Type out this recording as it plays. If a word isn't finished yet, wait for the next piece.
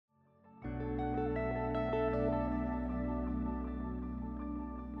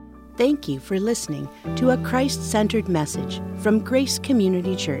Thank you for listening to a Christ-centered message from Grace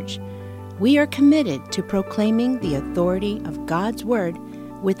Community Church. We are committed to proclaiming the authority of God's Word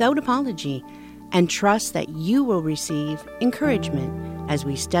without apology and trust that you will receive encouragement as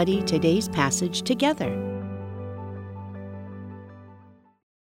we study today's passage together.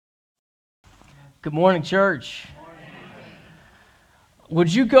 Good morning, church.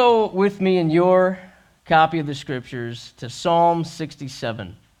 Would you go with me in your copy of the Scriptures to Psalm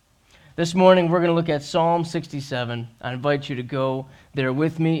 67? This morning, we're going to look at Psalm 67. I invite you to go there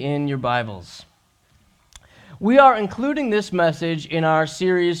with me in your Bibles. We are including this message in our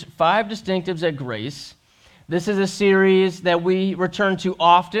series, 5 Distinctives at Grace. This is a series that we return to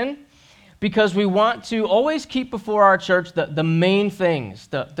often because we want to always keep before our church the main things,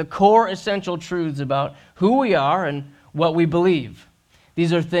 the core essential truths about who we are and what we believe.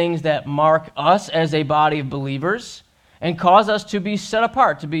 These are things that mark us as a body of believers and cause us to be set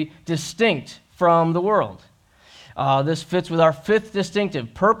apart, to be distinct from the world. This fits with our 5th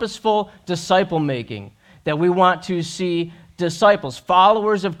distinctive, purposeful disciple making, that we want to see disciples,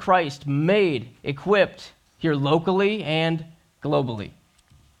 followers of Christ, made, equipped here locally and globally.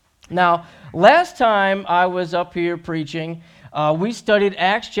 Now, last time I was up here preaching, we studied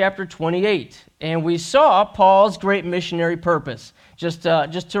Acts chapter 28, and we saw Paul's great missionary purpose. Just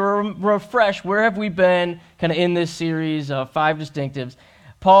to refresh, where have we been kind of in this series of 5 distinctives?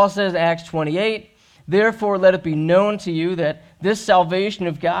 Paul says, Acts 28, "Therefore let it be known to you that this salvation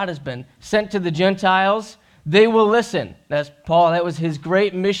of God has been sent to the Gentiles. They will listen." That's Paul. That was his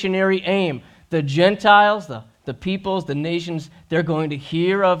great missionary aim. The Gentiles, the peoples, the nations, they're going to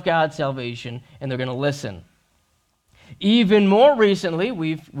hear of God's salvation, and they're going to listen. Even more recently,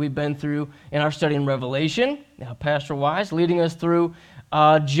 we've been through in our study in Revelation, Pastor Wise leading us through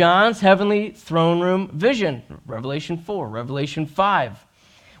John's heavenly throne room vision, Revelation 4, Revelation 5.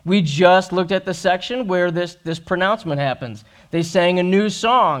 We just looked at the section where this pronouncement happens. They sang a new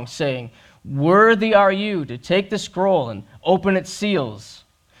song saying, "Worthy are you to take the scroll and open its seals.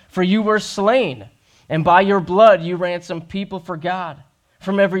 For you were slain, and by your blood you ransomed people for God,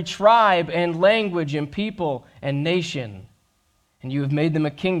 from every tribe and language and people and nation. And you have made them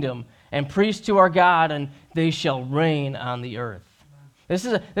a kingdom and priests to our God, and they shall reign on the earth." This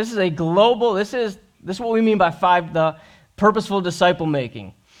is a global, this is what we mean by 5, the purposeful disciple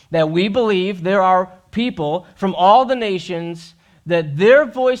making. That we believe there are people from all the nations that their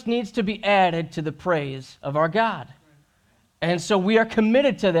voice needs to be added to the praise of our God. And so we are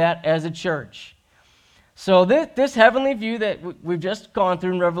committed to that as a church. So this heavenly view that we've just gone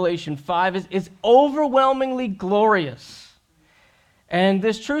through in Revelation 5 is overwhelmingly glorious. And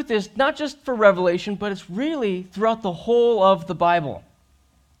this truth is not just for Revelation, but it's really throughout the whole of the Bible.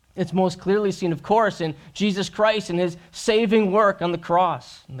 It's most clearly seen, of course, in Jesus Christ and his saving work on the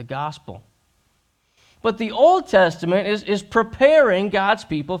cross and the gospel. But the Old Testament is preparing God's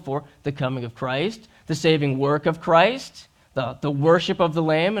people for the coming of Christ, the saving work of Christ, the worship of the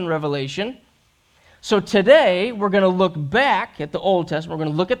Lamb in Revelation. So today, we're going to look back at the Old Testament. We're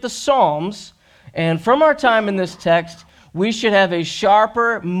going to look at the Psalms. And from our time in this text, we should have a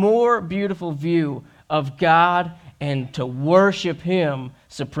sharper, more beautiful view of God and to worship him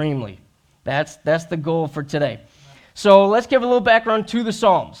supremely. That's the goal for today. So let's give a little background to the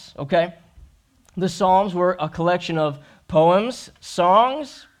Psalms, okay? The Psalms were a collection of poems,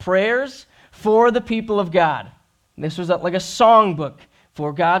 songs, prayers for the people of God. This was like a songbook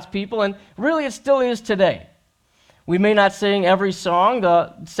for God's people, and really it still is today. We may not sing every song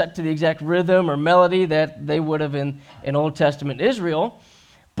set to the exact rhythm or melody that they would have in Old Testament Israel,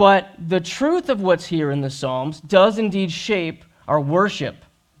 but the truth of what's here in the Psalms does indeed shape our worship,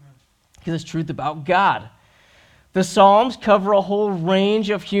 because it's truth about God. The Psalms cover a whole range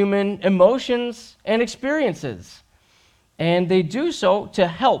of human emotions and experiences, and they do so to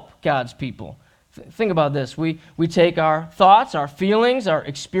help God's people. Think about this. We take our thoughts, our feelings, our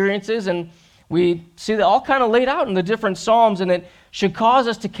experiences, and we see that all kind of laid out in the different Psalms, and it should cause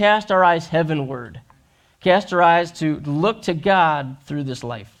us to cast our eyes heavenward, cast our eyes to look to God through this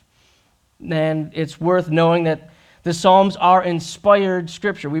life. And it's worth knowing that the Psalms are inspired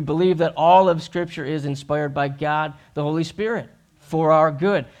Scripture. We believe that all of Scripture is inspired by God, the Holy Spirit, for our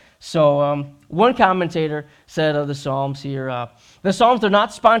good. So one commentator said of the Psalms here, the Psalms are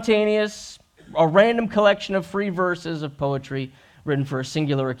not spontaneous, a random collection of free verses of poetry written for a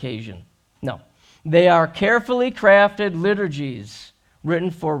singular occasion. No, they are carefully crafted liturgies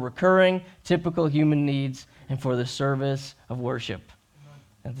written for recurring, typical human needs and for the service of worship.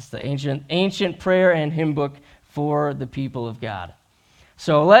 And this is the ancient prayer and hymn book for the people of God.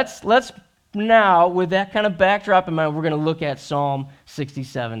 So let's now, with that kind of backdrop in mind, we're going to look at Psalm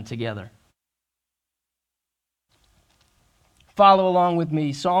 67 together. Follow along with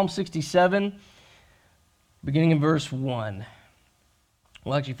me. Psalm 67, beginning in verse 1.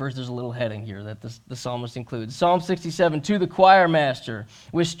 Well, actually, first there's a little heading here that the psalmist includes. Psalm 67, to the choir master,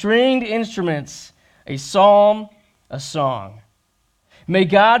 with stringed instruments, a psalm, a song. May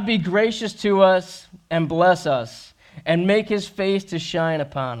God be gracious to us and bless us, and make his face to shine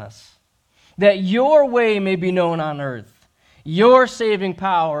upon us, that your way may be known on earth, your saving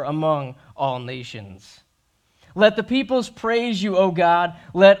power among all nations. Let the peoples praise you, O God.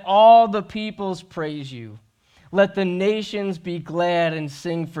 Let all the peoples praise you. Let the nations be glad and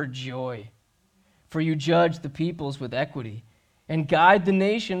sing for joy. For you judge the peoples with equity and guide the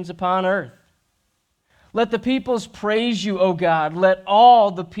nations upon earth. Let the peoples praise you, O God. Let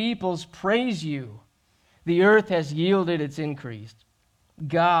all the peoples praise you. The earth has yielded its increase.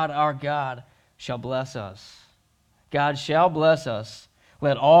 God, our God, shall bless us. God shall bless us.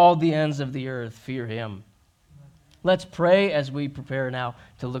 Let all the ends of the earth fear him. Let's pray as we prepare now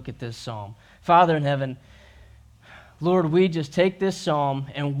to look at this psalm. Father in heaven, Lord, we just take this psalm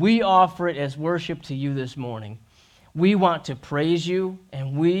and we offer it as worship to you this morning. We want to praise you,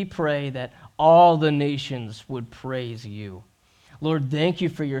 and we pray that all the nations would praise you. Lord, thank you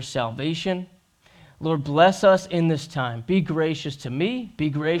for your salvation. Lord, bless us in this time. Be gracious to me. Be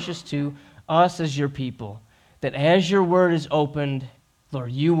gracious to us as your people, that as your word is opened,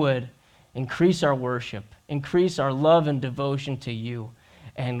 Lord, you would increase our worship, increase our love and devotion to you.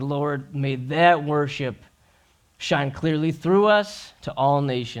 And Lord, may that worship shine clearly through us to all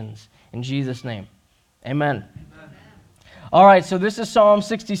nations. In Jesus' name, amen. All right, so this is Psalm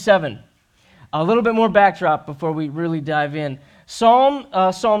 67. A little bit more backdrop before we really dive in.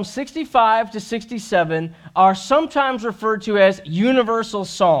 Psalm 65 to 67 are sometimes referred to as universal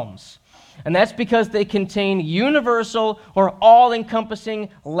psalms. And that's because they contain universal or all-encompassing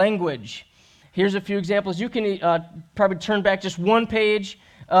language. Here's a few examples. You can probably turn back just one page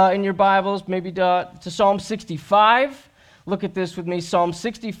in your Bibles, maybe to Psalm 65. Look at this with me, Psalm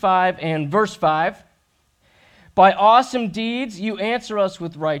 65 and verse 5. By awesome deeds you answer us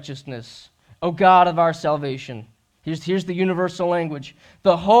with righteousness, O God of our salvation. Here's the universal language.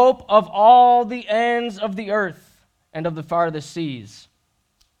 The hope of all the ends of the earth and of the farthest seas.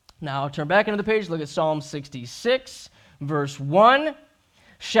 Now turn back into the page, look at Psalm 66, verse 1.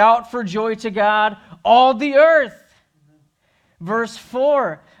 Shout for joy to God, all the earth. Verse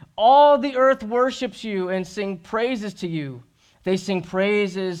 4, all the earth worships you and sing praises to you. They sing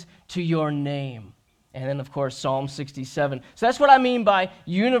praises to your name. And then, of course, Psalm 67. So that's what I mean by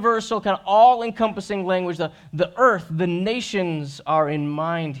universal, kind of all-encompassing language. The earth, the nations are in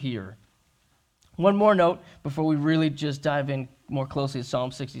mind here. One more note before we really just dive in more closely to Psalm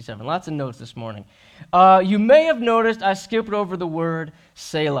 67. Lots of notes this morning. You may have noticed I skipped over the word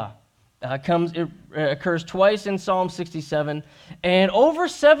Selah. It occurs twice in Psalm 67 and over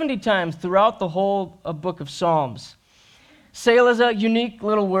 70 times throughout the whole book of Psalms. Selah is a unique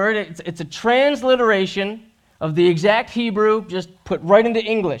little word. It's a transliteration of the exact Hebrew, just put right into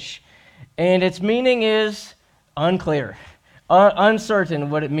English. And its meaning is unclear, uncertain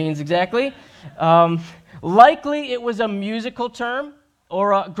what it means exactly. Likely it was a musical term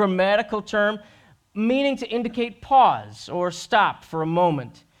or a grammatical term, meaning to indicate pause or stop for a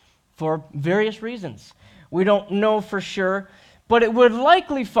moment for various reasons. We don't know for sure, but it would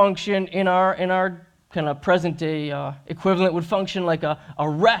likely function in our kind of present-day equivalent would function like a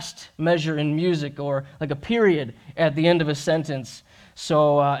rest measure in music or like a period at the end of a sentence.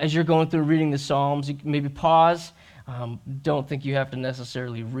 So as you're going through reading the Psalms, you can maybe pause. Don't think you have to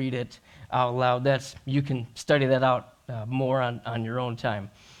necessarily read it out loud. You can study that out more on your own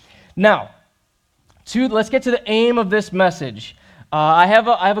time. Now, let's get to the aim of this message. I have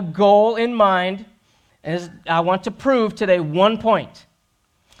a goal in mind, as I want to prove today one point.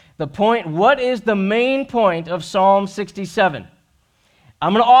 The point, what is the main point of Psalm 67?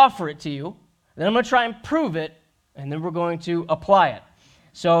 I'm going to offer it to you, then I'm going to try and prove it, and then we're going to apply it.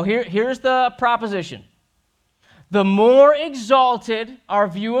 So here's the proposition. The more exalted our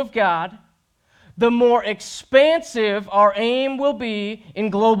view of God, the more expansive our aim will be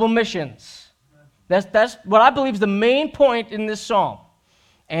in global missions. That's what I believe is the main point in this psalm.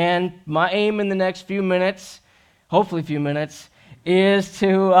 And my aim in the next few minutes, hopefully few minutes, is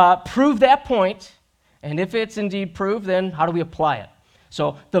to prove that point, and if it's indeed proved, then how do we apply it?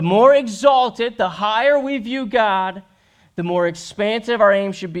 So the more exalted, the higher we view God, the more expansive our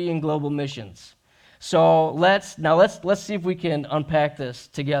aim should be in global missions. So let's see if we can unpack this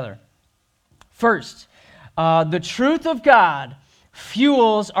together. First, the truth of God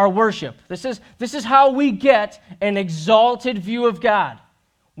fuels our worship. This is how we get an exalted view of God.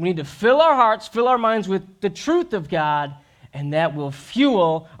 We need to fill our hearts, fill our minds with the truth of God, and that will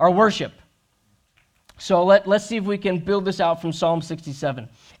fuel our worship. So let's see if we can build this out from Psalm 67.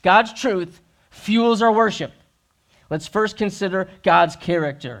 God's truth fuels our worship. Let's first consider God's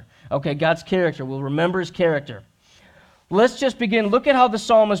character. Okay, God's character. We'll remember his character. Let's just begin. Look at how the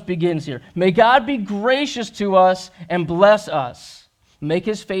psalmist begins here. May God be gracious to us and bless us. Make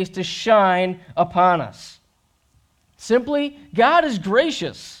his face to shine upon us. Simply, God is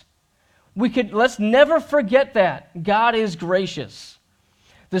gracious. Let's never forget that. God is gracious.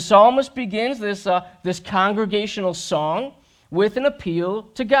 The psalmist begins this congregational song with an appeal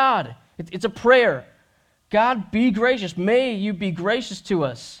to God. It's a prayer. God, be gracious. May you be gracious to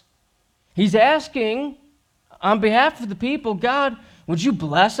us. He's asking on behalf of the people, God, would you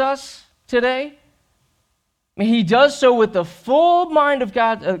bless us today? He does so with the full mind of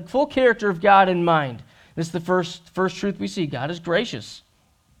God, full character of God in mind. This is the first truth we see. God is gracious.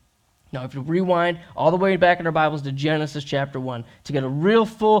 Now, if you rewind all the way back in our Bibles to Genesis chapter 1 to get a real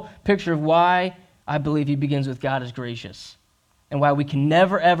full picture of why I believe he begins with God is gracious and why we can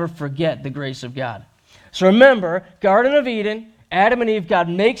never, ever forget the grace of God. So remember, Garden of Eden, Adam and Eve, God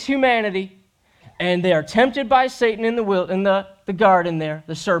makes humanity, and they are tempted by Satan in the garden there,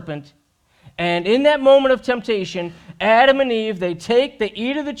 the serpent. And in that moment of temptation, Adam and Eve, they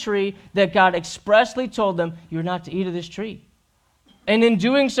eat of the tree that God expressly told them, you're not to eat of this tree. And in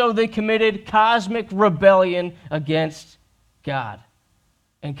doing so, they committed cosmic rebellion against God.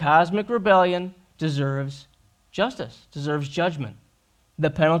 And cosmic rebellion deserves justice, deserves judgment. The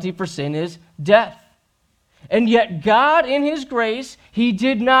penalty for sin is death. And yet God, in his grace, he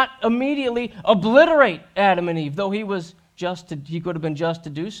did not immediately obliterate Adam and Eve, though he could have been just to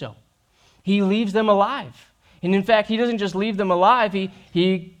do so. He leaves them alive. And in fact, he doesn't just leave them alive,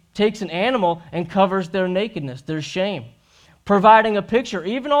 he takes an animal and covers their nakedness, their shame, providing a picture,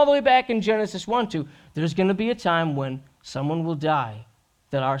 even all the way back in Genesis 1-2, there's going to be a time when someone will die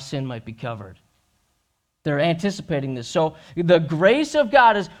that our sin might be covered. They're anticipating this. So the grace of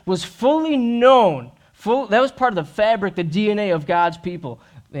God was fully known. That was part of the fabric, the DNA of God's people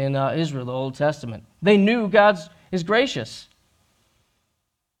in Israel, the Old Testament. They knew God is gracious.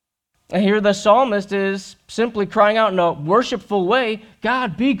 And here the psalmist is simply crying out in a worshipful way,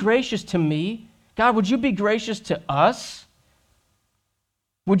 God, be gracious to me. God, would you be gracious to us?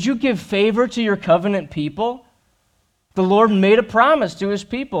 Would you give favor to your covenant people? The Lord made a promise to his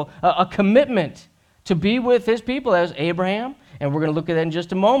people, a commitment to be with his people as Abraham, and we're going to look at that in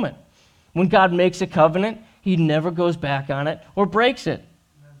just a moment. When God makes a covenant, he never goes back on it or breaks it.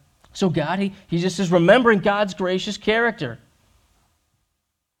 So God, he just is remembering God's gracious character.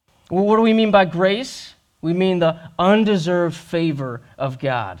 Well, what do we mean by grace? We mean the undeserved favor of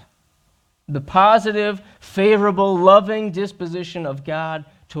God. The positive, favorable, loving disposition of God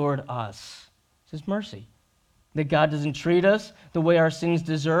toward us. It's his mercy. That God doesn't treat us the way our sins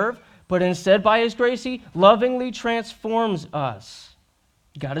deserve, but instead, by his grace, he lovingly transforms us.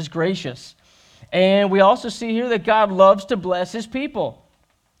 God is gracious. And we also see here that God loves to bless his people.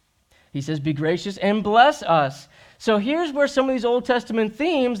 He says, be gracious and bless us. So here's where some of these Old Testament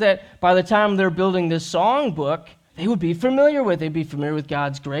themes that by the time they're building this song book, they would be familiar with. They'd be familiar with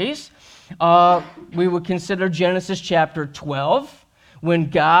God's grace. We would consider Genesis chapter 12, when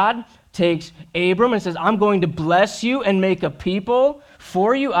God takes Abram and says, I'm going to bless you and make a people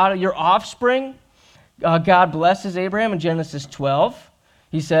for you out of your offspring. God blesses Abraham in Genesis 12.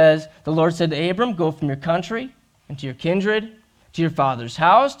 He says, the Lord said to Abram, go from your country and to your kindred, to your father's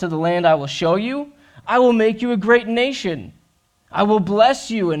house, to the land I will show you. I will make you a great nation. I will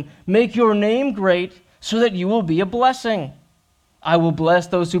bless you and make your name great so that you will be a blessing. I will bless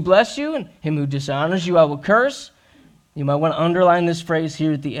those who bless you, and him who dishonors you I will curse. You might want to underline this phrase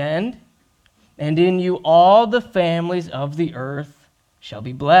here at the end. And in you all the families of the earth shall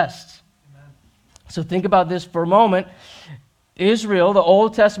be blessed. Amen. So think about this for a moment. Israel, the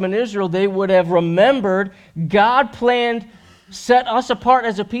Old Testament Israel, they would have remembered God planned, set us apart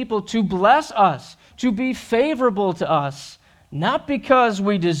as a people to bless us, to be favorable to us, not because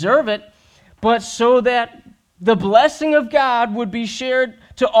we deserve it, but so that the blessing of God would be shared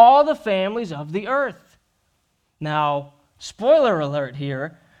to all the families of the earth. Now, spoiler alert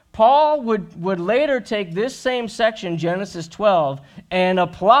here, Paul would later take this same section, Genesis 12, and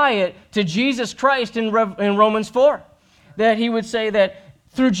apply it to Jesus Christ in Romans 4. That he would say that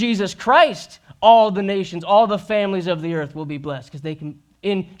through Jesus Christ, all the nations, all the families of the earth will be blessed, because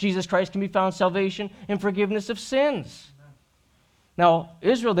in Jesus Christ can be found salvation and forgiveness of sins. Now,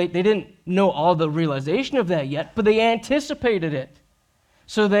 Israel, they didn't know all the realization of that yet, but they anticipated it.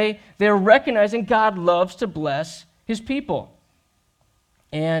 So they're recognizing God loves to bless his people.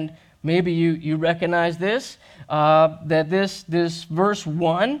 And maybe you recognize this, that this verse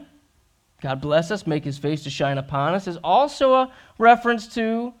 1, God bless us, make his face to shine upon us, is also a reference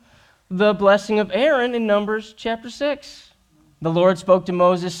to the blessing of Aaron in Numbers chapter 6. The Lord spoke to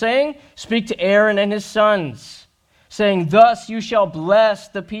Moses, saying, speak to Aaron and his sons, saying, thus you shall bless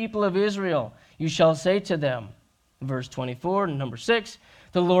the people of Israel. You shall say to them, verse 24, number 6,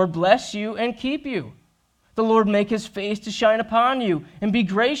 the Lord bless you and keep you. The Lord make his face to shine upon you and be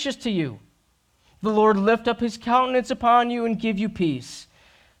gracious to you. The Lord lift up his countenance upon you and give you peace.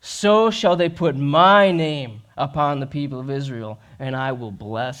 So shall they put my name upon the people of Israel, and I will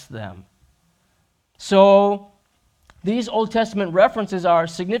bless them. So these Old Testament references are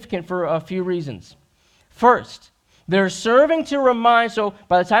significant for a few reasons. First, they're serving to remind, so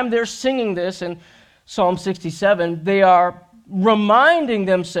by the time they're singing this in Psalm 67, they are reminding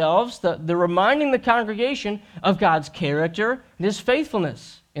themselves, they're reminding the congregation of God's character and his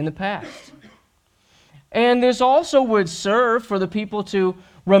faithfulness in the past. And this also would serve for the people to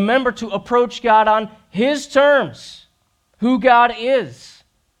remember to approach God on his terms, who God is.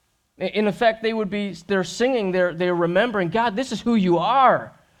 In effect, they're singing, they're remembering, God, this is who you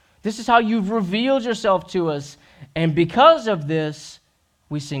are. This is how you've revealed yourself to us. And because of this,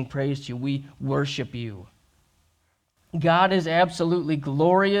 we sing praise to you. We worship you. God is absolutely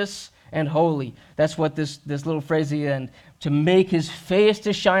glorious and holy. That's what this little phrase at the end, to make his face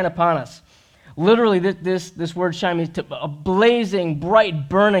to shine upon us. Literally, this word shine means a blazing, bright,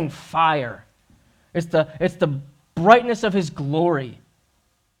 burning fire. It's the brightness of his glory.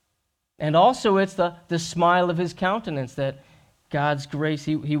 And also it's the smile of his countenance, that God's grace,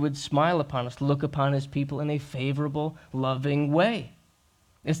 he would smile upon us, look upon his people in a favorable, loving way.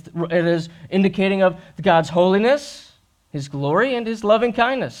 It is indicating of God's holiness, his glory, and his loving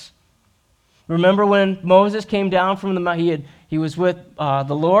kindness. Remember when Moses came down from the mountain, he was with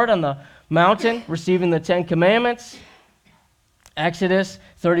the Lord on the mountain, receiving the 10 Commandments. Exodus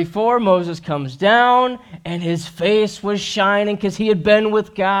 34, Moses comes down, and his face was shining because he had been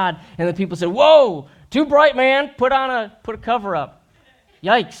with God. And the people said, whoa, too bright, man, put a cover up.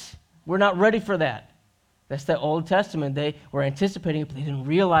 Yikes, we're not ready for that. That's the Old Testament. They were anticipating it, but they didn't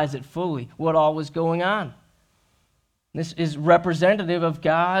realize it fully, what all was going on. This is representative of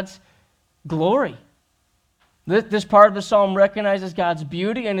God's glory. This part of the psalm recognizes God's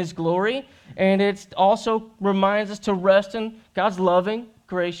beauty and his glory, and it also reminds us to rest in God's loving,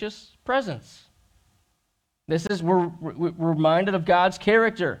 gracious presence. We're reminded of God's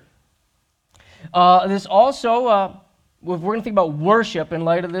character. This also, we're going to think about worship in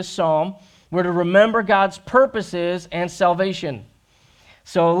light of this psalm. We're to remember God's purposes and salvation.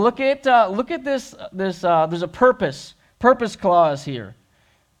 So look at this. There's a purpose clause here.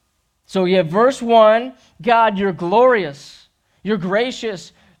 So you have verse 1, God, you're glorious, you're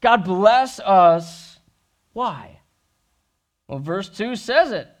gracious, God bless us. Why? Well, verse 2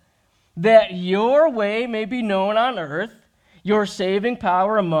 says it, that your way may be known on earth, your saving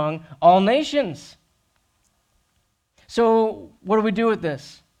power among all nations. So what do we do with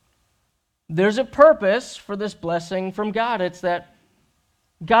this? There's a purpose for this blessing from God. It's that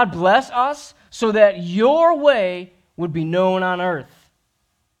God bless us so that your way would be known on earth.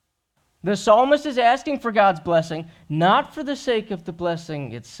 The psalmist is asking for God's blessing, not for the sake of the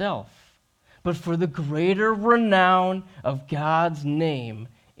blessing itself, but for the greater renown of God's name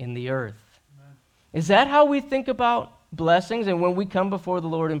in the earth. Amen. Is that how we think about blessings? And when we come before the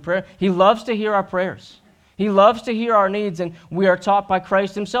Lord in prayer, he loves to hear our prayers. He loves to hear our needs, and we are taught by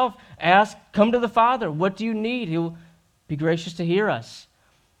Christ himself, come to the Father. What do you need? He'll be gracious to hear us.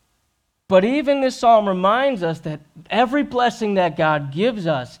 But even this psalm reminds us that every blessing that God gives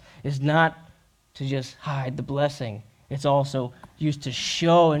us is not to just hide the blessing. It's also used to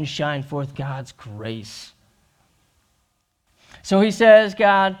show and shine forth God's grace. So he says,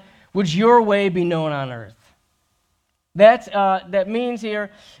 God, would your way be known on earth? That means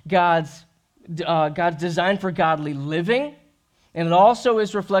here God's design for godly living, and it also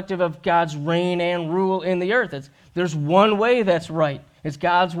is reflective of God's reign and rule in the earth. There's one way that's right. It's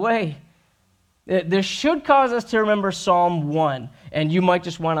God's way. This should cause us to remember Psalm 1, and you might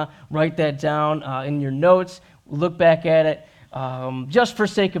just want to write that down in your notes, look back at it. Just for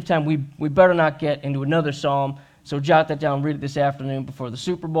sake of time, we better not get into another psalm, so jot that down, read it this afternoon before the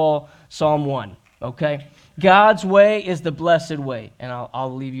Super Bowl, Psalm 1, okay? God's way is the blessed way, and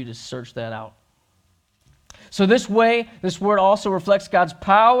I'll leave you to search that out. So this way, this word also reflects God's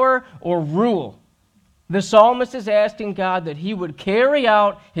power or rule. The psalmist is asking God that he would carry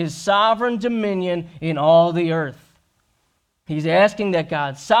out his sovereign dominion in all the earth. He's asking that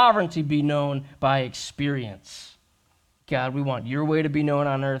God's sovereignty be known by experience. God, we want your way to be known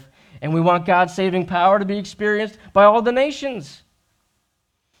on earth, and we want God's saving power to be experienced by all the nations.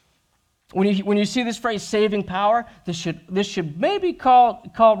 When you see this phrase, saving power, this should maybe recall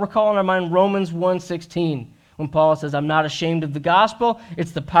in our mind Romans 1:16, when Paul says, I'm not ashamed of the gospel,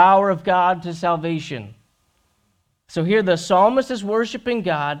 it's the power of God to salvation. So here the psalmist is worshiping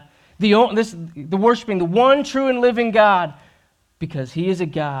God, worshiping the one true and living God, because he is a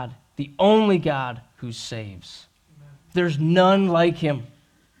God, the only God who saves. Amen. There's none like him.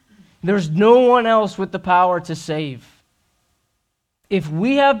 There's no one else with the power to save. If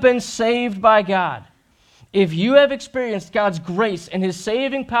we have been saved by God, if you have experienced God's grace and his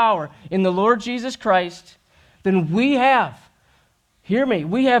saving power in the Lord Jesus Christ, then we have, hear me,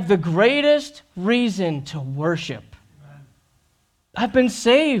 we have the greatest reason to worship. Amen. I've been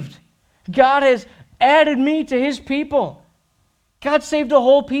saved. God has added me to his people. God saved a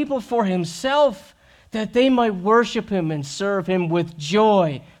whole people for himself, that they might worship him and serve him with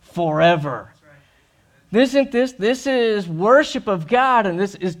joy forever. This is worship of God, and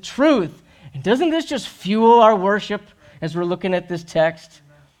this is truth. And doesn't this just fuel our worship as we're looking at this text?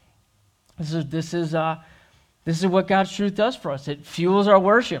 This is what God's truth does for us. It fuels our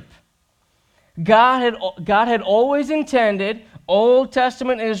worship. God had always intended Old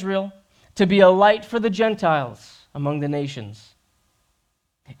Testament Israel to be a light for the Gentiles among the nations.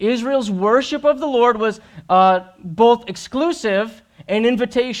 Israel's worship of the Lord was both exclusive and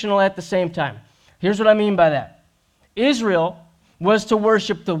invitational at the same time. Here's what I mean by that. Israel was to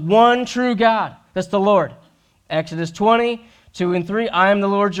worship the one true God. That's the Lord. Exodus 20, 2 and 3. I am the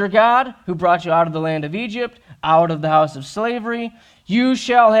Lord your God, who brought you out of the land of Egypt, out of the house of slavery. You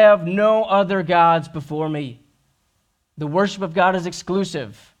shall have no other gods before me. The worship of God is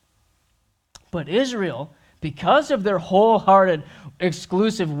exclusive. But Israel, because of their wholehearted,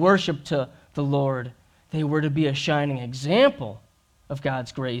 exclusive worship to the Lord, they were to be a shining example of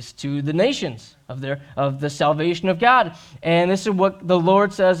God's grace to the nations, of the salvation of God. And this is what the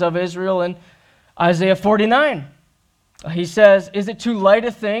Lord says of Israel in Isaiah 49. He says, is it too light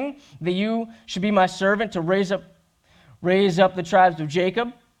a thing that you should be my servant to raise up the tribes of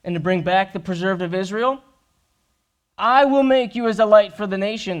Jacob and to bring back the preserved of Israel? I will make you as a light for the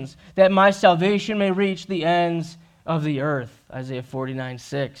nations, that my salvation may reach the ends of the earth. Isaiah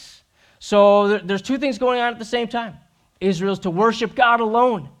 49:6. So there's two things going on at the same time. Israel's to worship God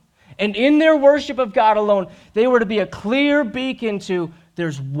alone. And in their worship of God alone, they were to be a clear beacon to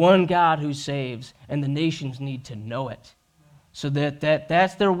there's one God who saves, and the nations need to know it. So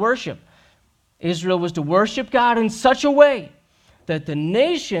that's their worship. Israel was to worship God in such a way that the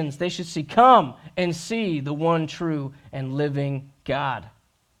nations, they should come and see the one true and living God.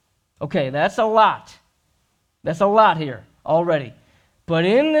 Okay, that's a lot. That's a lot here already. But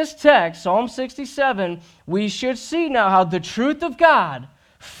in this text, Psalm 67, we should see now how the truth of God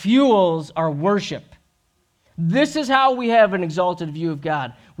fuels our worship. This is how we have an exalted view of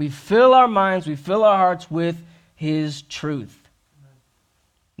God. We fill our minds, we fill our hearts with his truth.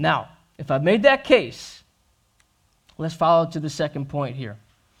 Now, if I've made that case, let's follow to the second point here.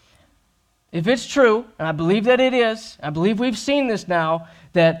 If it's true, and I believe that it is, I believe we've seen this now,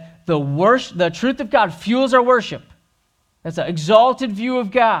 that the truth of God fuels our worship. That's an exalted view of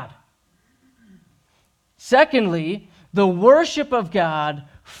God. Secondly, the worship of God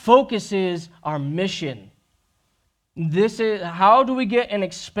focuses our mission. This is how do we get an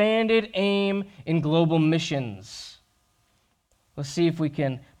expanded aim in global missions? Let's see if we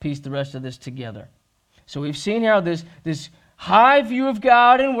can piece the rest of this together. So we've seen how this high view of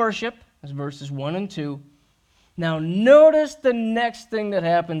God in worship, that's verses 1 and 2. Now notice the next thing that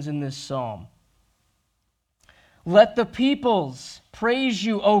happens in this psalm. Let the peoples praise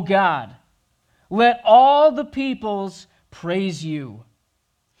you, O God. Let all the peoples praise you.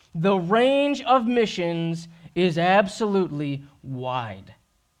 The range of missions is absolutely wide.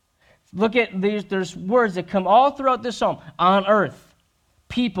 Look at these, there's words that come all throughout this psalm. On earth,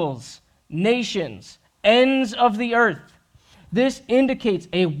 peoples, nations, ends of the earth. This indicates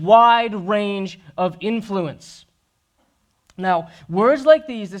a wide range of influence. Now, words like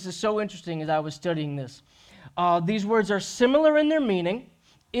these, this is so interesting as I was studying this. These words are similar in their meaning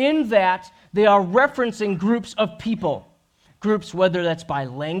in that they are referencing groups of people. Groups, whether that's by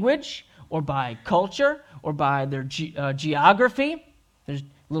language or by culture or by their geography. There's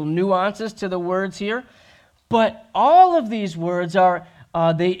little nuances to the words here. But all of these words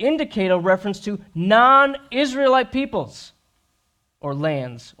they indicate a reference to non-Israelite peoples or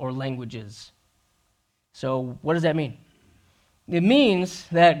lands or languages. So what does that mean? It means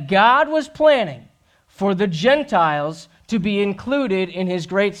that God was planning for the Gentiles to be included in his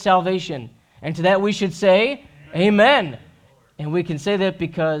great salvation. And to that we should say, Amen. And we can say that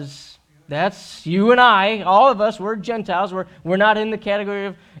because that's you and I, all of us, we're Gentiles. We're not in the category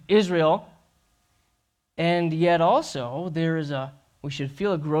of Israel. And yet also we should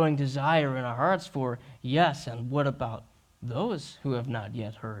feel a growing desire in our hearts for, yes, and what about those who have not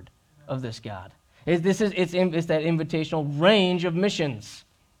yet heard of this God? It's that invitational range of missions.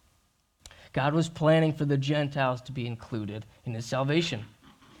 God was planning for the Gentiles to be included in his salvation.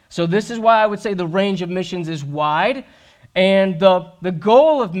 So this is why I would say the range of missions is wide, and the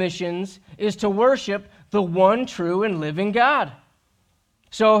goal of missions is to worship the one true and living God.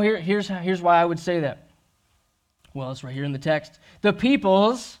 So here's why I would say that. Well, it's right here in the text. The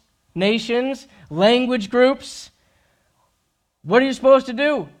peoples, nations, language groups, what are you supposed to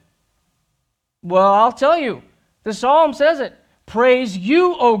do? Well, I'll tell you. The psalm says it. Praise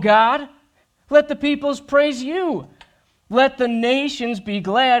you, O God. Let the peoples praise you. Let the nations be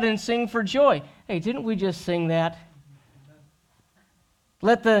glad and sing for joy. Hey, didn't we just sing that?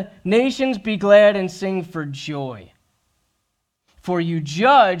 Let the nations be glad and sing for joy. For you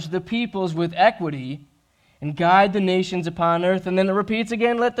judge the peoples with equity and guide the nations upon earth. And then it repeats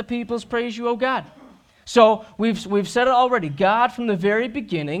again, let the peoples praise you, O God. So we've said it already. God, from the very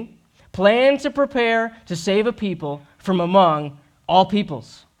beginning, planned to prepare to save a people from among all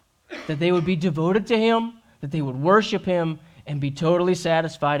peoples, that they would be devoted to him, that they would worship him, and be totally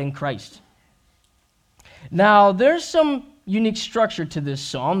satisfied in Christ. Now, there's some unique structure to this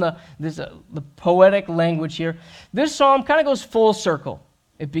psalm, the poetic language here. This psalm kind of goes full circle.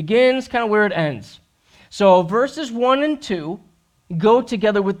 It begins kind of where it ends. So verses 1 and 2 go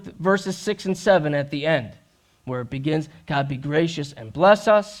together with verses 6 and 7 at the end, where it begins, God be gracious and bless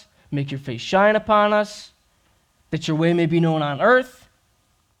us, make your face shine upon us, that your way may be known on earth.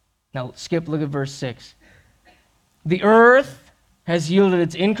 Now look at verse 6. The earth has yielded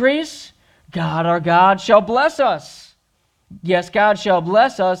its increase. God our God shall bless us. Yes, God shall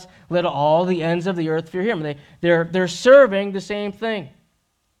bless us. Let all the ends of the earth fear him. They're serving the same thing.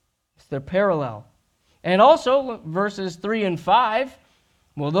 They're parallel. And also, verses 3 and 5,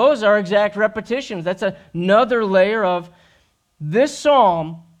 well, those are exact repetitions. That's another layer of this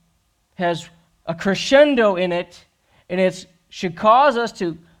psalm has a crescendo in it, and it should cause us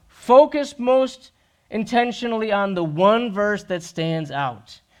to focus most intentionally on the one verse that stands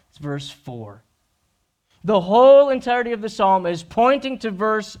out. It's verse 4. The whole entirety of the psalm is pointing to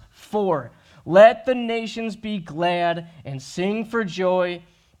verse 4. Let the nations be glad and sing for joy,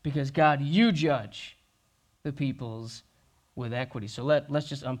 because God, you judge the peoples with equity. So let's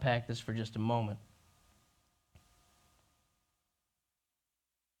just unpack this for just a moment.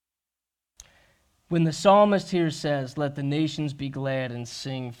 When the psalmist here says, let the nations be glad and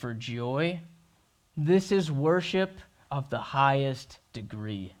sing for joy, this is worship of the highest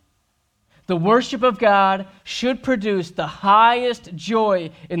degree. The worship of God should produce the highest joy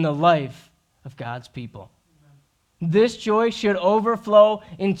in the life of God's people. This joy should overflow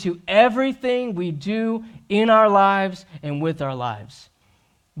into everything we do in our lives and with our lives.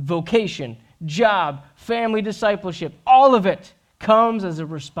 Vocation, job, family discipleship, all of it comes as a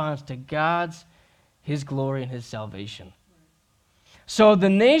response to His glory and His salvation. So the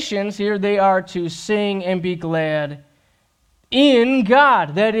nations here, they are to sing and be glad in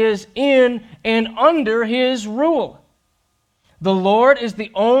God, that is, in and under His rule. The Lord is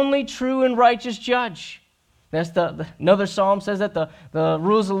the only true and righteous judge. That's another psalm says that the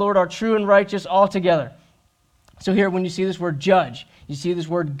rules of the Lord are true and righteous altogether. So here, when you see this word judge, you see this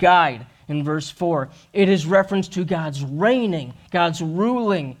word guide in verse 4. It is reference to God's reigning, God's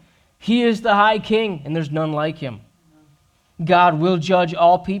ruling. He is the high king, and there's none like him. God will judge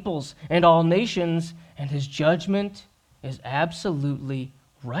all peoples and all nations, and his judgment is absolutely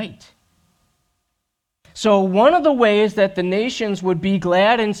right. So one of the ways that the nations would be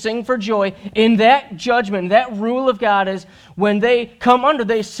glad and sing for joy in that judgment, that rule of God, is when they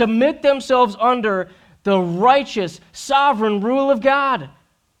submit themselves under the righteous, sovereign rule of God.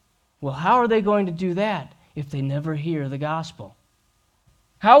 Well, how are they going to do that if they never hear the gospel?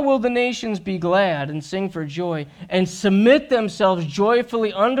 How will the nations be glad and sing for joy and submit themselves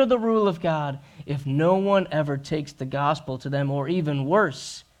joyfully under the rule of God if no one ever takes the gospel to them, or even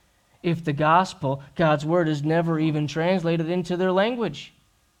worse, if the gospel, God's word, is never even translated into their language?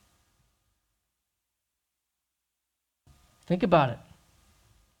 Think about it.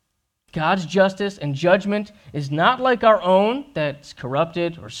 God's justice and judgment is not like our own, that's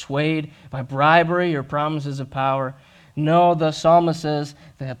corrupted or swayed by bribery or promises of power. No, the psalmist says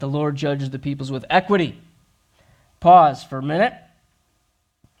that the Lord judges the peoples with equity. Pause for a minute.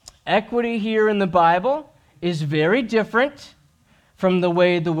 Equity here in the Bible is very different from the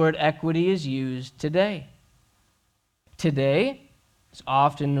way the word equity is used today. Today, it's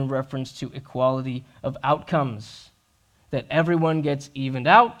often in reference to equality of outcomes, that everyone gets evened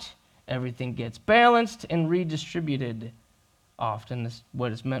out, everything gets balanced and redistributed. Often is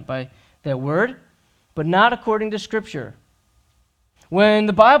what is meant by that word, but not according to Scripture. When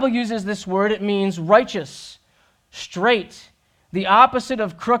the Bible uses this word, it means righteous, straight, the opposite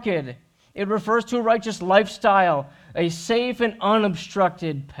of crooked. It refers to a righteous lifestyle, a safe and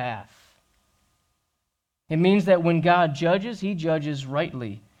unobstructed path. It means that when God judges, he judges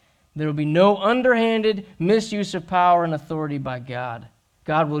rightly. There will be no underhanded misuse of power and authority by God.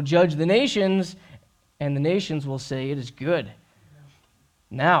 God will judge the nations, and the nations will say it is good.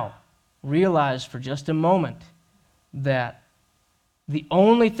 Now, realize for just a moment that the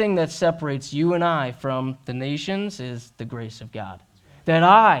only thing that separates you and I from the nations is the grace of God. That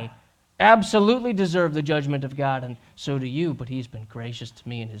I absolutely deserve the judgment of God, and so do you, but he's been gracious to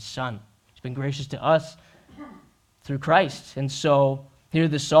me and his Son. He's been gracious to us through Christ. And so here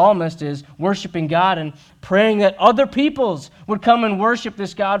the psalmist is worshiping God and praying that other peoples would come and worship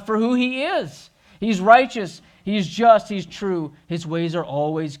this God for who he is. He's righteous, he's just, he's true. His ways are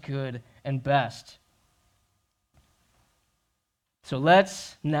always good and best. So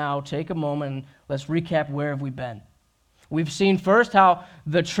let's now take a moment and let's recap where have we been. We've seen first how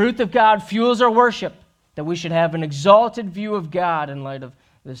the truth of God fuels our worship, that we should have an exalted view of God in light of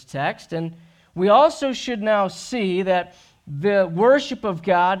this text. And we also should now see that the worship of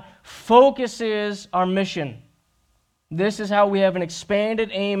God focuses our mission. This is how we have an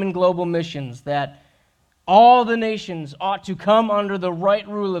expanded aim in global missions, that all the nations ought to come under the right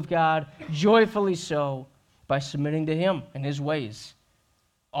rule of God, joyfully so, by submitting to him and his ways.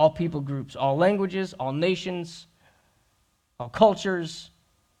 All people groups, all languages, all nations, all cultures.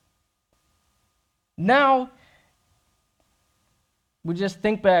 Now, we just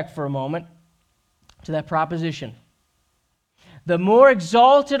think back for a moment to that proposition. The more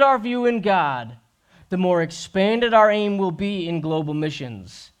exalted our view in God, the more expanded our aim will be in global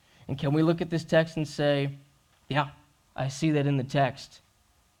missions. And can we look at this text and say, yeah, I see that in the text.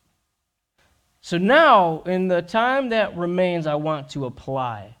 So now, in the time that remains, I want to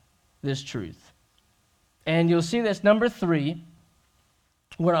apply this truth. And you'll see this number 3.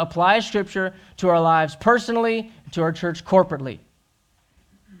 We're going to apply Scripture to our lives personally, to our church corporately.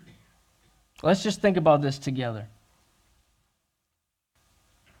 Let's just think about this together.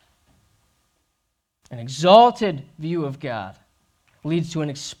 An exalted view of God leads to an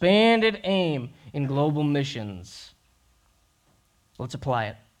expanded aim in global missions. Let's apply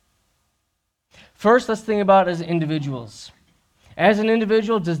it. First, let's think about it as individuals. As an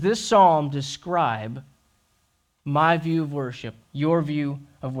individual, does this psalm describe my view of worship, your view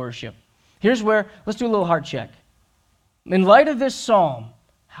of worship? Here's where, let's do a little heart check. In light of this psalm,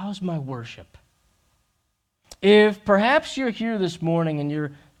 how's my worship? If perhaps you're here this morning and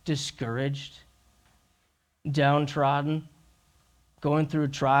you're discouraged, downtrodden, going through a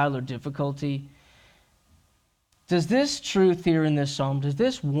trial or difficulty, does this truth here in this psalm, does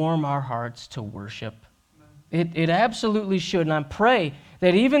this warm our hearts to worship? It absolutely should. And I pray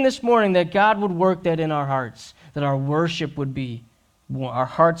that even this morning that God would work that in our hearts, that our worship would be, our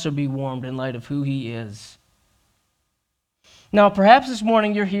hearts would be warmed in light of who he is. Now, perhaps this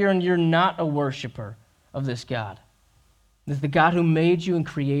morning you're here and you're not a worshiper of this God. This is the God who made you and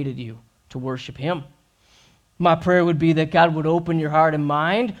created you to worship him. My prayer would be that God would open your heart and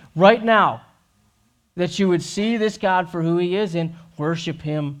mind right now, that you would see this God for who he is and worship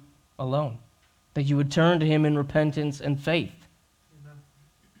him alone, that you would turn to him in repentance and faith.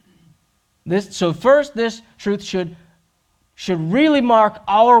 So first, this truth should really mark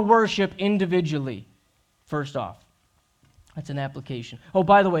our worship individually, first off. That's an application. Oh,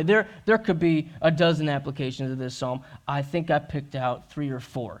 by the way, there could be a dozen applications of this psalm. I think I picked out 3 or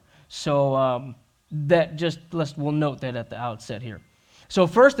 4. So we'll note that at the outset here. So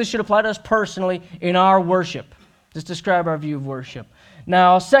first, this should apply to us personally in our worship. Just describe our view of worship.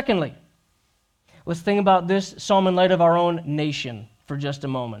 Now, secondly, let's think about this psalm in light of our own nation for just a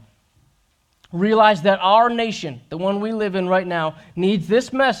moment. Realize that our nation, the one we live in right now, needs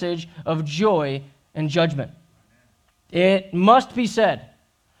this message of joy and judgment. It must be said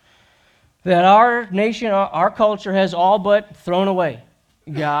that our nation, our culture has all but thrown away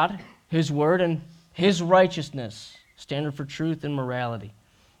God, his word, and his righteousness, standard for truth and morality.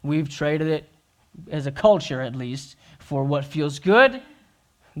 We've traded it, as a culture at least, for what feels good,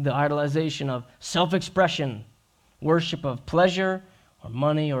 the idolization of self-expression, worship of pleasure or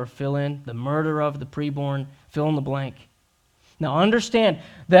money or fill in, the murder of the preborn, fill in the blank. Now understand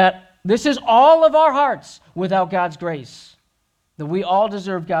that this is all of our hearts without God's grace, that we all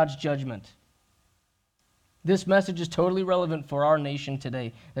deserve God's judgment. This message is totally relevant for our nation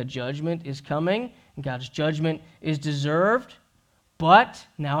today, that judgment is coming, and God's judgment is deserved. But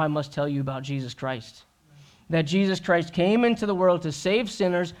now I must tell you about Jesus Christ. That Jesus Christ came into the world to save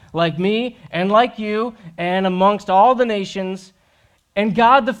sinners like me and like you and amongst all the nations. And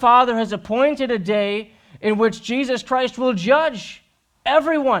God the Father has appointed a day in which Jesus Christ will judge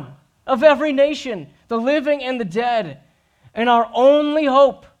everyone of every nation, the living and the dead. And our only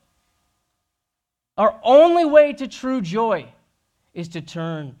hope, our only way to true joy is to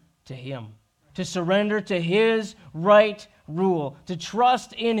turn to Him, to surrender to His right rule, to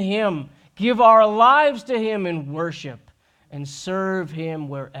trust in Him, give our lives to Him in worship, and serve Him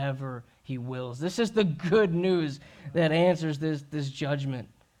wherever He wills. This is the good news that answers this judgment.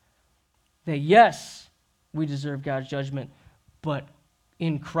 That yes, we deserve God's judgment, but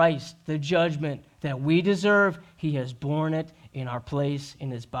in Christ, the judgment that we deserve, He has borne it in our place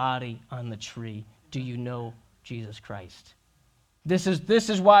in His body on the tree. Do you know Jesus Christ? This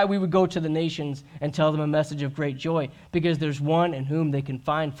is why we would go to the nations and tell them a message of great joy, because there's one in whom they can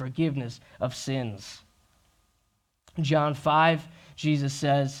find forgiveness of sins. John 5, Jesus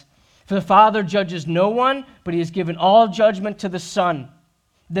says, "For the Father judges no one, but He has given all judgment to the Son,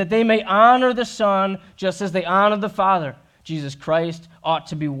 that they may honor the Son just as they honor the Father. Jesus Christ ought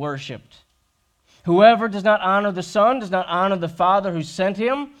to be worshipped. Whoever does not honor the Son does not honor the Father who sent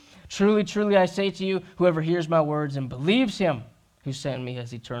Him. Truly, truly, I say to you, whoever hears my words and believes Him who sent me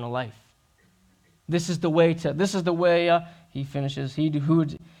has eternal life." This is the way, he finishes,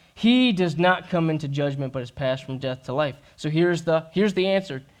 he does not come into judgment, but is passed from death to life. So here's the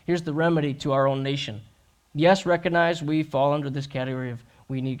answer. Here's the remedy to our own nation. Yes, recognize we fall under this category of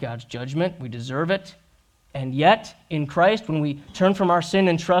we need God's judgment. We deserve it. And yet, in Christ, when we turn from our sin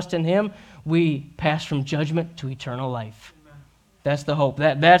and trust in Him, we pass from judgment to eternal life. That's the hope.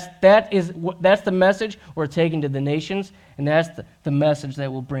 That's the message we're taking to the nations, and that's the message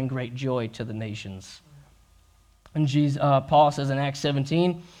that will bring great joy to the nations. And Paul says in Acts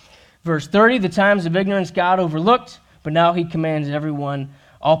 17, verse 30, "The times of ignorance God overlooked, but now He commands everyone,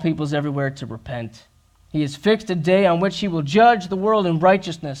 all peoples everywhere, to repent. He has fixed a day on which He will judge the world in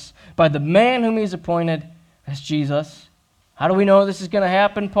righteousness by the man whom He has appointed." That's Jesus. How do we know this is going to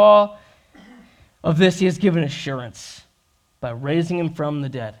happen, Paul? Of this He has given assurance by raising Him from the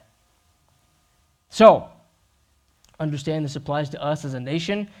dead. So, understand this applies to us as a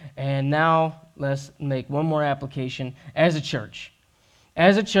nation, and now let's make one more application as a church.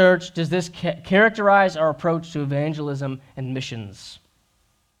 As a church, does this characterize our approach to evangelism and missions?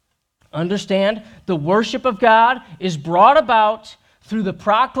 Understand, the worship of God is brought about through the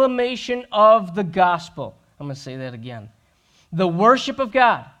proclamation of the gospel. I'm going to say that again. The worship of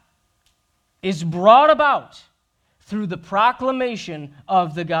God is brought about through the proclamation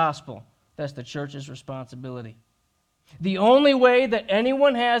of the gospel. That's the church's responsibility. The only way that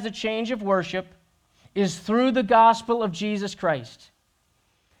anyone has a change of worship is through the gospel of Jesus Christ.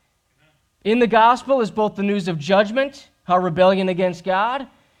 In the gospel is both the news of judgment, our rebellion against God,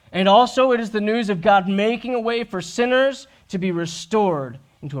 and also it is the news of God making a way for sinners to be restored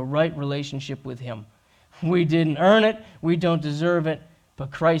into a right relationship with Him. We didn't earn it, we don't deserve it,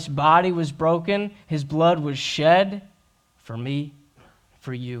 but Christ's body was broken, His blood was shed for me,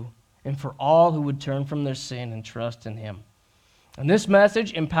 for you, and for all who would turn from their sin and trust in Him. And this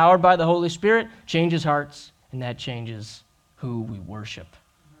message, empowered by the Holy Spirit, changes hearts, and that changes who we worship.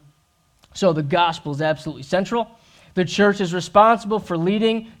 So the gospel is absolutely central. The church is responsible for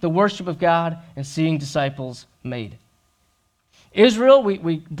leading the worship of God and seeing disciples made. Israel,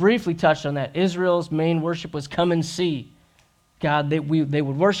 we briefly touched on that. Israel's main worship was come and see. God, they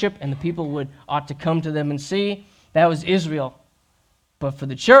would worship, and the people ought to come to them and see. That was Israel. But for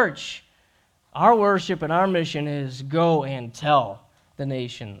the church, our worship and our mission is go and tell the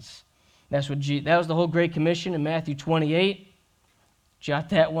nations. That was the whole Great Commission in Matthew 28. Jot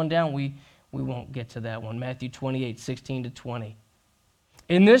that one down. We won't get to that one. Matthew 28, 16 to 20.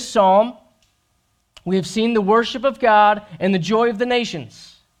 In this psalm, we have seen the worship of God and the joy of the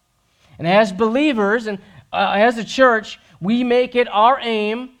nations. And as believers and as a church, we make it our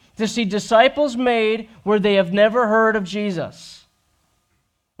aim to see disciples made where they have never heard of Jesus.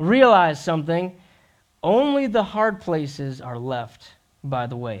 Realize something, only the hard places are left, by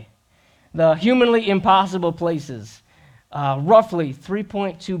the way. The humanly impossible places. Roughly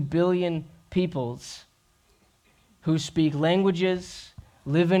 3.2 billion peoples who speak languages,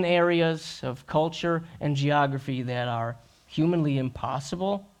 live in areas of culture and geography that are humanly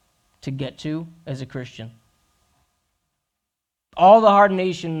impossible to get to as a Christian. all the hard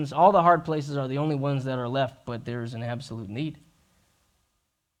nations, all the hard places are the only ones that are left, but there's an absolute need.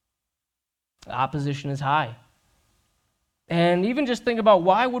 The opposition is high. And even just think about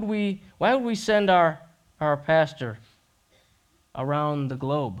why would we send our pastor around the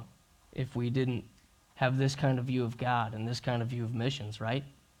globe if we didn't have this kind of view of God and this kind of view of missions, right?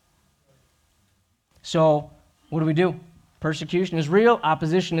 So, what do? Persecution is real,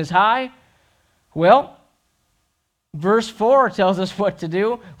 opposition is high. Well, verse 4 tells us what to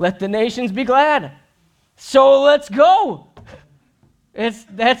do. Let the nations be glad. So let's go. It's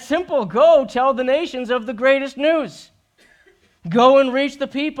that simple. Go tell the nations of the greatest news. Go and reach the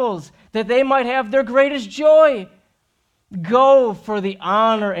peoples that they might have their greatest joy. Go for the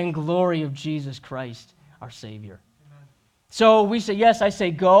honor and glory of Jesus Christ, our Savior. Amen. So we say, yes, I say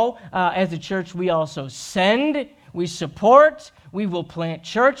go. As a church, we also send, we support, we will plant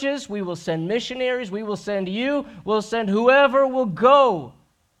churches, we will send missionaries, we will send you, we'll send whoever will go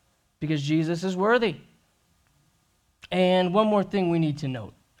because Jesus is worthy. And one more thing we need to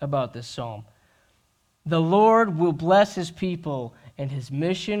note about this psalm. The Lord will bless his people, and his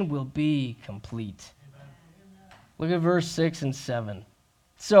mission will be complete. Amen. Look at verse 6 and 7.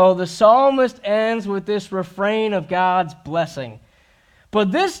 So the psalmist ends with this refrain of God's blessing.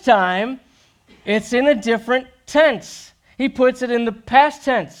 But this time, it's in a different tense. He puts it in the past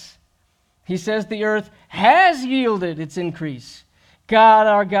tense. He says the earth has yielded its increase. God,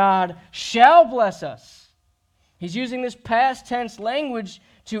 our God, shall bless us. He's using this past tense language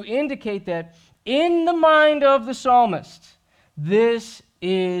to indicate that in the mind of the psalmist, this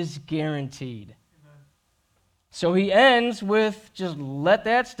is guaranteed. Amen. So he ends with just let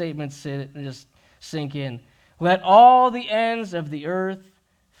that statement sit and just sink in. Let all the ends of the earth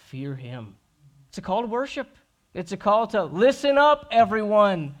fear him. It's a call to worship. It's a call to listen up,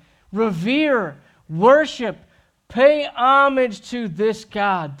 everyone. Revere, worship, pay homage to this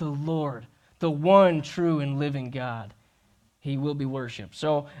God, the Lord, the one true and living God. He will be worshipped.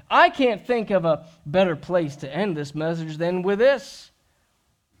 So I can't think of a better place to end this message than with this.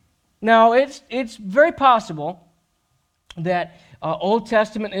 Now, it's very possible that Old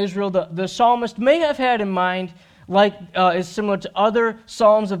Testament Israel, the psalmist may have had in mind, like is similar to other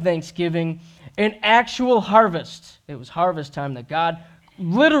psalms of thanksgiving, an actual harvest. It was harvest time that God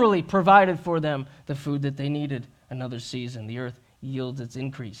literally provided for them the food that they needed. Another season, the earth yields its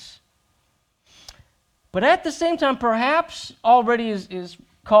increase. But at the same time, perhaps already is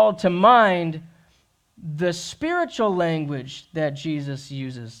called to mind the spiritual language that Jesus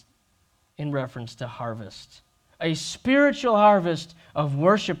uses in reference to harvest. A spiritual harvest of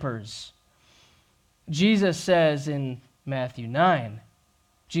worshipers. Jesus says in Matthew 9,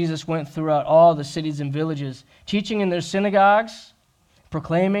 Jesus went throughout all the cities and villages, teaching in their synagogues,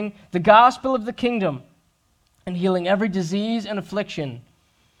 proclaiming the gospel of the kingdom, and healing every disease and affliction.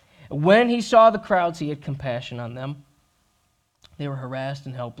 When he saw the crowds, he had compassion on them. They were harassed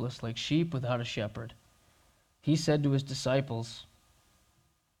and helpless, like sheep without a shepherd. He said to his disciples,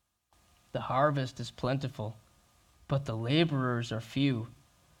 "The harvest is plentiful, but the laborers are few.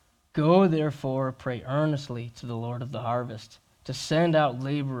 Go, therefore, pray earnestly to the Lord of the harvest to send out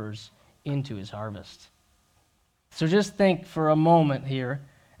laborers into his harvest." So just think for a moment here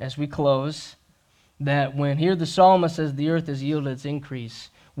as we close that when here the psalmist says the earth has yielded its increase,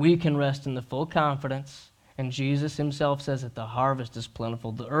 we can rest in the full confidence, and Jesus himself says that the harvest is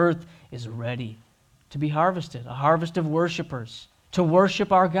plentiful. The earth is ready to be harvested, a harvest of worshipers, to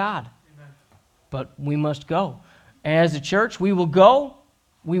worship our God. Amen. But we must go. As a church, we will go,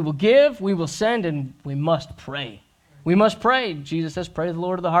 we will give, we will send, and we must pray. We must pray. Jesus says, pray to the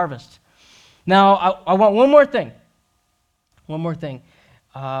Lord of the harvest. Now, I want one more thing. One more thing.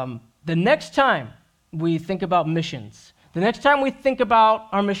 The next time we think about missions, the next time we think about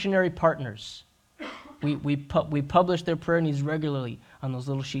our missionary partners, we publish their prayer needs regularly on those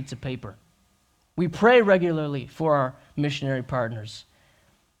little sheets of paper. We pray regularly for our missionary partners.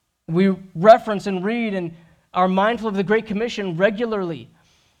 We reference and read and are mindful of the Great Commission regularly.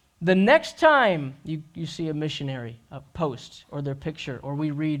 The next time you see a missionary, a post, or their picture, or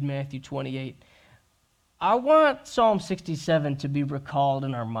we read Matthew 28, I want Psalm 67 to be recalled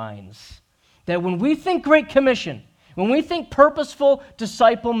in our minds. That when we think Great Commission, when we think purposeful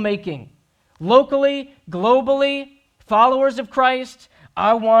disciple making, locally, globally, followers of Christ,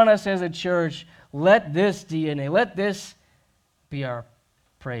 I want us as a church, let this DNA, let this be our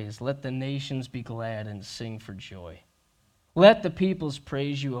praise. Let the nations be glad and sing for joy. Let the peoples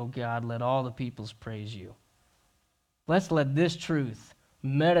praise you, O God. Let all the peoples praise you. Let's let this truth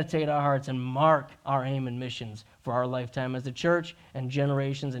meditate our hearts, and mark our aim and missions for our lifetime as a church and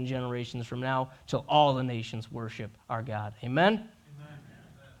generations from now till all the nations worship our God. Amen?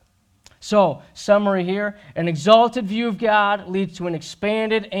 So, summary here, an exalted view of God leads to an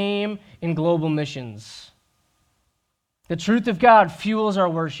expanded aim in global missions. The truth of God fuels our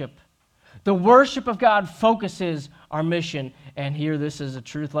worship. The worship of God focuses our mission. And here, this is a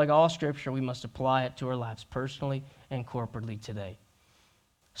truth like all Scripture. We must apply it to our lives personally and corporately today.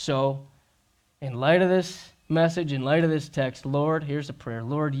 So, in light of this message, in light of this text, Lord, here's a prayer.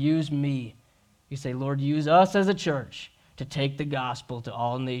 Lord, use me. You say, Lord, use us as a church to take the gospel to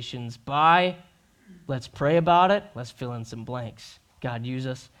all nations by, let's pray about it, let's fill in some blanks. God, use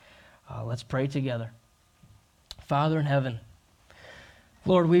us. Let's pray together. Father in heaven,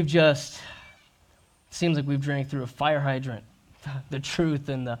 Lord, seems like we've drank through a fire hydrant, the truth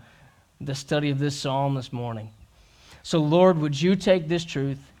and the study of this psalm this morning. So Lord, would you take this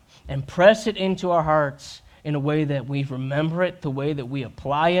truth and press it into our hearts in a way that we remember it, the way that we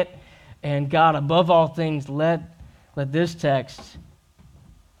apply it, and God, above all things, let this text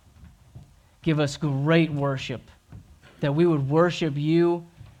give us great worship, that we would worship you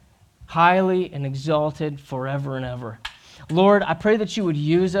highly and exalted forever and ever. Lord, I pray that you would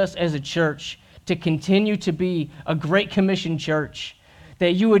use us as a church to continue to be a Great Commission church,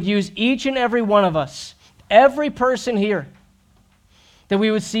 that you would use each and every one of us, every person here, that we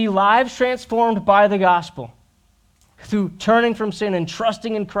would see lives transformed by the gospel through turning from sin and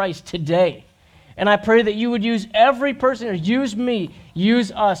trusting in Christ today. And I pray that you would use every person, or use me,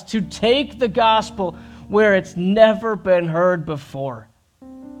 use us to take the gospel where it's never been heard before.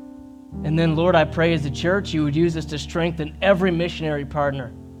 And then, Lord, I pray as a church you would use us to strengthen every missionary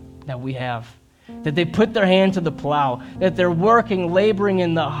partner that we have, that they put their hand to the plow, that they're working, laboring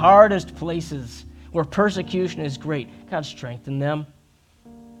in the hardest places where persecution is great. God, strengthen them.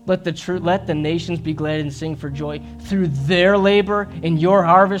 Let the nations be glad and sing for joy through their labor in your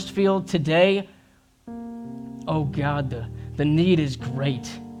harvest field today. Oh God, the need is great.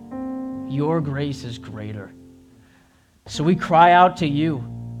 Your grace is greater. So we cry out to you,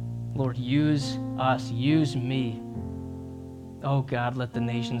 Lord, use us, use me. Oh God, let the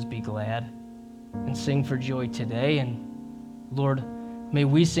nations be glad and sing for joy today. And Lord, may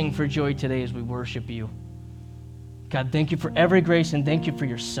we sing for joy today as we worship you. God, thank you for every grace, and thank you for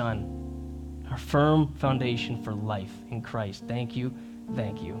your Son, our firm foundation for life in Christ. Thank you,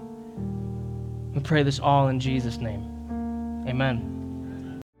 thank you. We pray this all in Jesus' name.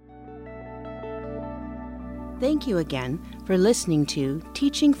 Amen. Thank you again for listening to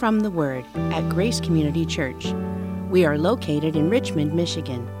Teaching from the Word at Grace Community Church. We are located in Richmond,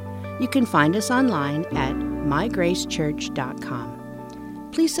 Michigan. You can find us online at mygracechurch.com.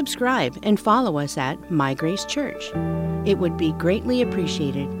 Please subscribe and follow us at My Grace Church. It would be greatly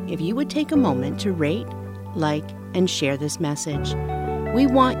appreciated if you would take a moment to rate, like, and share this message. We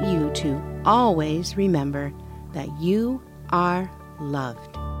want you to always remember that you are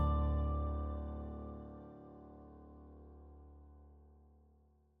loved.